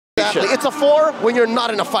Exactly. It's a 4 when you're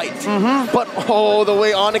not in a fight. But oh, the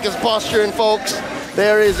way ONiC is posturing, folks.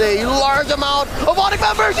 There is a large amount of ONiC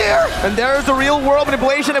members here. And there's the real world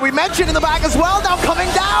manipulation that we mentioned in the back as well. Now coming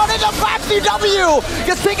down in the back, CW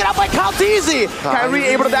gets taken out by Calteezy. Kyrie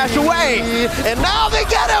able to dash away. And now they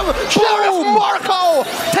get him. Sheriff Marco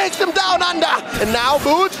takes him down under. And now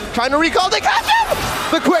Boots trying to recall. They catch him.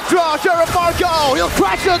 The quick draw, Sheriff Marco. He'll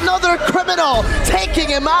crash another criminal, taking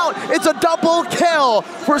him out. It's a double kill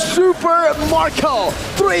for Super Marco.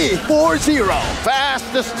 3-4-0.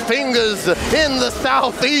 Fastest fingers in the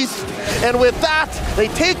Southeast. And with that, they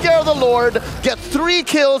take care of the Lord, get 3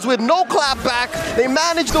 kills with no clapback. They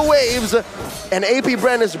manage the waves, and AP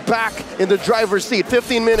Bren is back in the driver's seat.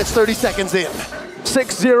 15 minutes, 30 seconds in.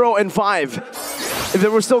 6-0-5. If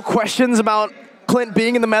there were still questions about Clint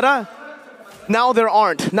being in the meta, now there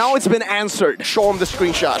aren't. Now it's been answered. Show him the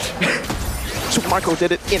screenshot. Super Marco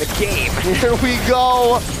did it in a game. Here we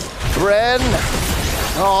go. Bren.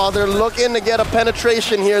 Oh, they're looking to get a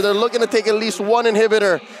penetration here. They're looking to take at least 1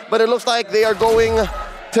 inhibitor. But it looks like they are going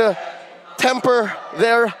to temper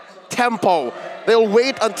their tempo. They'll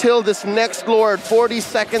wait until this next Lord, 40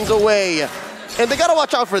 seconds away. And they gotta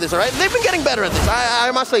watch out for this, all right? They've been getting better at this.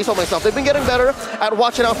 I must say so myself. They've been getting better at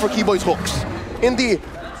watching out for Keyboy's hooks. In the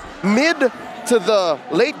mid to the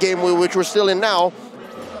late game, which we're still in now,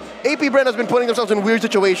 AP Bren has been putting themselves in weird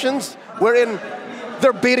situations wherein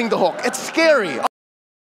they're baiting the hook. It's scary.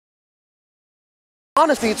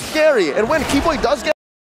 Honestly, it's scary. And when Keyboy does get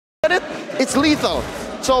it, it's lethal.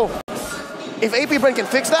 So if AP Bren can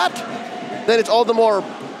fix that, then it's all the more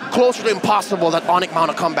closer to impossible that ONiC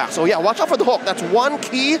mount a comeback. So yeah, watch out for the hook. That's one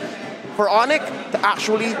key for ONiC to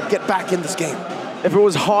actually get back in this game. If it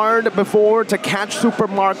was hard before to catch Super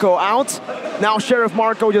Marco out, now Sheriff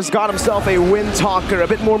Marco just got himself a wind talker, a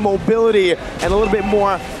bit more mobility, and a little bit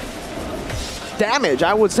more damage,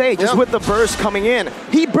 I would say, just with the burst coming in.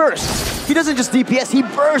 He bursts. He doesn't just DPS, he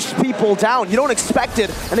bursts people down. You don't expect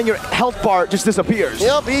it, and then your health bar just disappears.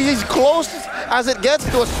 Yep, he's close as it gets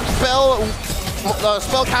to a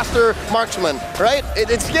spellcaster marksman, right?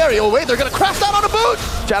 It's scary. Oh wait, they're gonna crash that on a boot!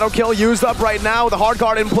 Shadow kill used up right now, the hard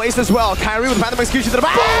guard in place as well. Kyrie with Phantom Execution to the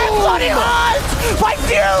back. Bloody hunt by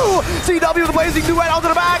Dew! CW with the blazing duet onto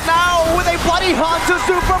the back now with a bloody hunt to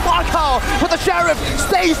Super Marco. But the Sheriff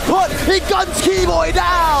stays put, he guns Keyboy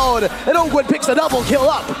down! And Oakwood picks a double kill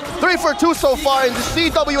up. 3 for 2 so far in the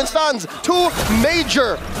CW and Suns. 2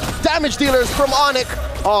 major damage dealers from ONiC.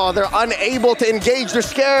 Oh, they're unable to engage. They're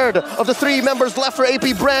scared of the 3 members left for AP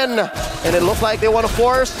Bren. And it looks like they want to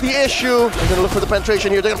force the issue. They're going to look for the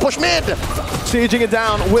penetration here. They're going to push mid. Sieging it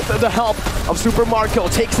down with the help of Super Marco.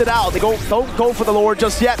 Takes it out. They don't go for the Lord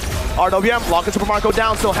just yet. RWM locking Super Marco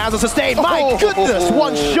down. Still has a sustain. My goodness,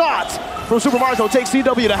 one shot from Super Marco takes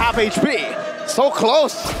CW to half HP. So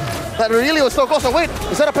close. That really was so close. Oh, wait,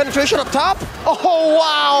 is that a penetration up top? Oh,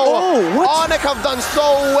 wow. Oh, what? ONiC have done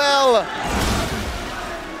so well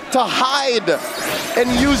to hide and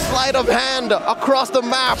use sleight of hand across the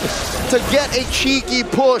map to get a cheeky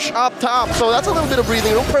push up top. So that's a little bit of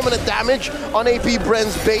breathing. No permanent damage on AP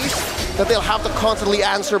Bren's base that they'll have to constantly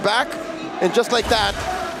answer back. And just like that,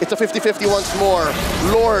 it's a 50-50 once more.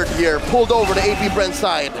 Lord here pulled over to AP Bren's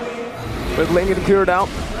side. With lane getting cleared out.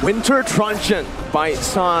 Winter Truncheon by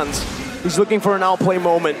Sans. He's looking for an outplay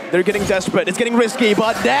moment. They're getting desperate. It's getting risky,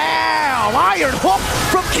 but damn! Iron hook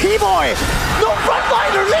from Keyboy! No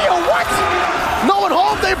frontliner, Leo, what? No one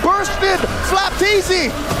home, they bursted! Slapped easy!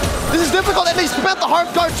 This is difficult, and they spent the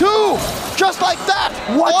hard guard too! Just like that!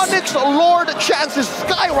 What? ONiC's Lord chances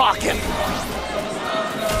skyrocket!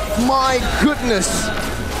 My goodness!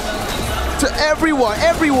 To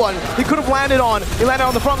everyone he could have landed on. He landed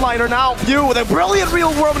on the frontliner now. View with a brilliant real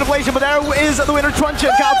world manipulation, but there is the Winter Truncheon.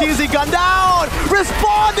 Calteezy gunned down.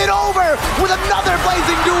 Responded over with another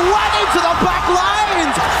blazing duet into the back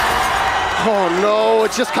lines. Oh no,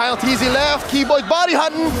 it's just Calteezy left. Keyboy's body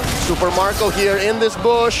hunting. Super Marco here in this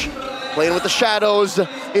bush, playing with the shadows.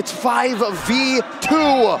 It's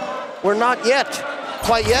 5v2. We're not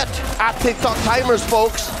quite yet at TikTok timers,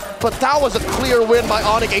 folks. But that was a clear win by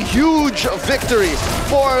ONiC, a huge victory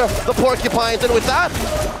for the Porcupines. And with that,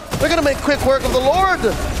 they're gonna make quick work of the Lord.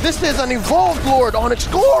 This is an evolved Lord. ONiC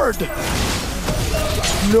scored.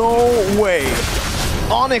 No way.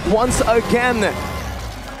 ONiC once again.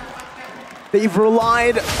 They've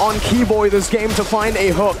relied on Keyboy this game to find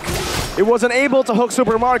a hook. It wasn't able to hook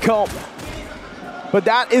Super Marco, but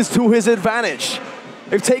that is to his advantage.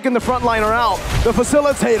 They've taken the frontliner out, the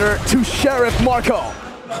facilitator to Sheriff Marco.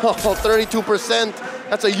 Oh, 32%.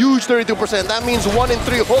 That's a huge 32%. That means 1 in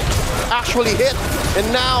 3 hooks actually hit. And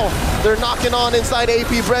now They're knocking on inside AP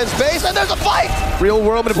Bren's base, and there's a fight! Real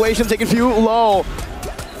world manipulation taking few low.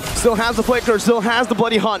 Still has the flicker, still has the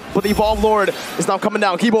bloody hunt, but the Evolve Lord is now coming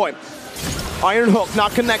down. Keyboy. Iron Hook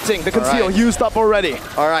not connecting. The conceal used up already.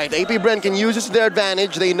 All right, AP Bren can use this to their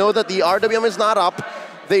advantage. They know that the RWM is not up.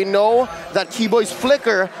 They know that Keyboy's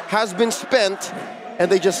flicker has been spent,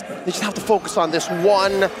 and they just have to focus on this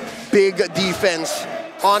one big defense.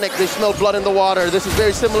 ONiC, they smell blood in the water. This is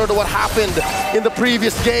very similar to what happened in the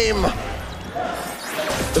previous game.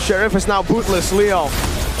 The Sheriff is now bootless. Leo.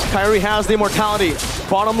 Kyrie has the immortality.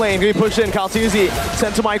 Bottom lane, gonna be pushed in. Kaltizi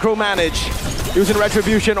sent to micromanage. Using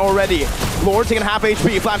Retribution already. Lord taking half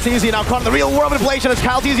HP. Flapteezy now caught in the real world manipulation as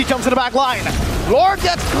Kaltizi jumps to the back line. Lord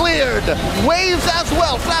gets cleared. Waves as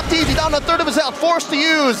well. Flapteezy down a third of his health, forced to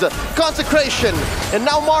use Consecration. And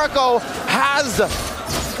now Marco has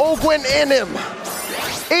Ogwyn in him.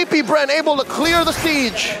 AP Bren able to clear the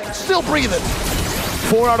siege. Still breathing.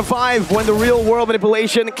 4 out of 5 when the real world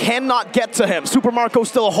manipulation cannot get to him. Super Marco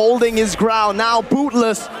still holding his ground. Now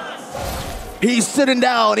bootless. He's sitting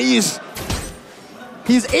down. He's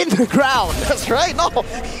in the ground. That's right. No,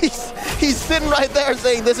 he's sitting right there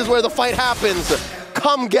saying, this is where the fight happens.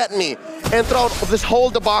 Come get me. And throughout this whole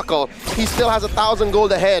debacle, he still has 1,000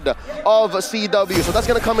 gold ahead of CW. So that's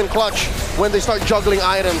going to come in clutch when they start juggling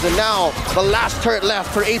items. And now, the last turret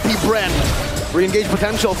left for AP Bren. Re-engage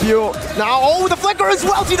potential, few. Now, oh, the flicker as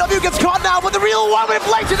well. CW gets caught now, but the real world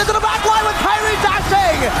manipulation into the back line with Kyrie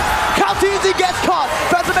dashing. Kaltizi gets caught.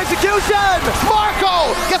 Defensive execution.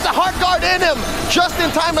 Marco gets a hard guard in him just in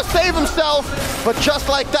time to save himself. But just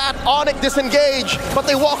like that, ONiC disengage. But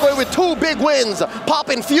they walk away with 2 big wins.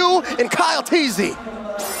 Poppin' Few and Kaltizi.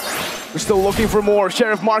 We're still looking for more.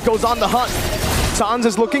 Sheriff Marco's on the hunt. Sans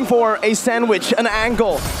is looking for a sandwich, an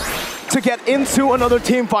angle to get into another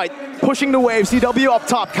team fight. Pushing the wave, CW up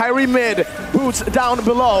top, Kyrie mid, Boots down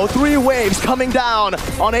below. 3 waves coming down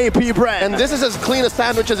on AP Bren. And this is as clean a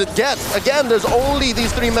sandwich as it gets. Again, there's only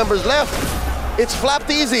these 3 members left. It's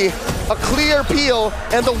Flapteezy, a clear peel,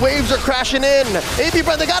 and the waves are crashing in. AP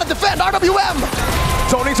Bren, they gotta defend, RWM!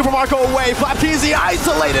 Tony Super Marco away, Flapteezy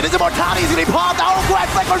isolated. His immortality is gonna be popped out. Greg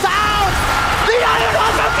flickers out! The Iron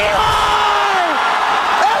Hook of Keyboy!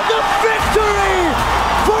 And the victory